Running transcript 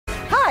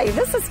Hi,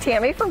 this is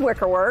Tammy from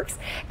Wickerworks,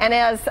 and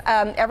as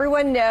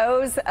everyone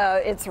knows,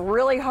 it's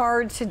really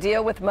hard to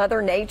deal with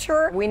Mother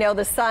Nature. We know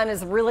the sun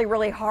is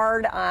really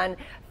hard on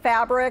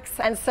fabrics,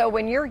 and so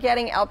when you're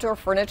getting outdoor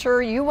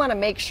furniture, you want to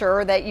make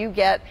sure that you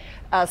get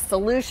a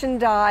solution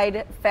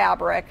dyed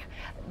fabric,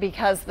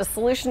 because the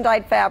solution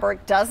dyed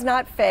fabric does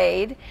not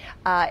fade.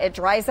 It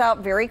dries out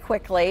very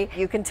quickly.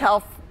 You can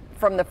tell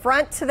from the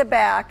front to the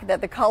back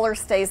that the color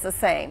stays the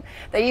same.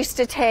 They used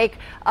to take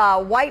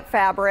white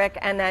fabric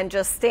and then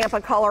just stamp a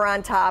color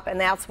on top, and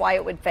that's why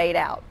it would fade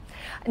out.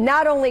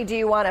 Not only do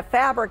you want a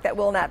fabric that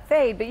will not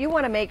fade, but you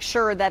want to make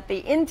sure that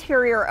the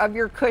interior of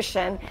your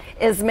cushion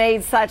is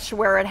made such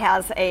where it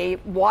has a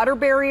water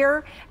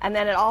barrier, and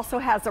then it also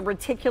has a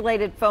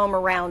reticulated foam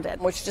around it,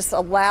 which just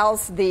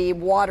allows the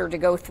water to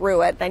go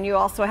through it. Then you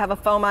also have a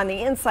foam on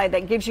the inside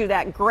that gives you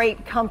that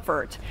great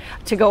comfort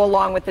to go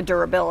along with the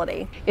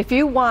durability. If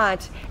you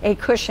want a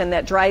cushion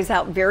that dries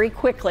out very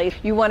quickly,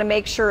 you want to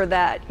make sure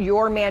that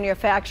your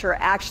manufacturer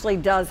actually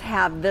does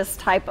have this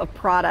type of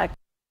product.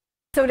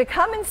 So to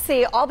come and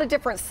see all the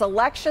different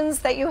selections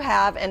that you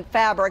have in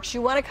fabrics,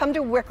 you want to come to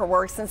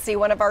Wickerworks and see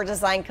one of our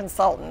design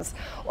consultants,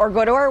 or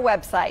go to our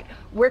website,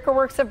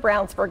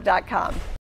 wickerworksofbrownsburg.com.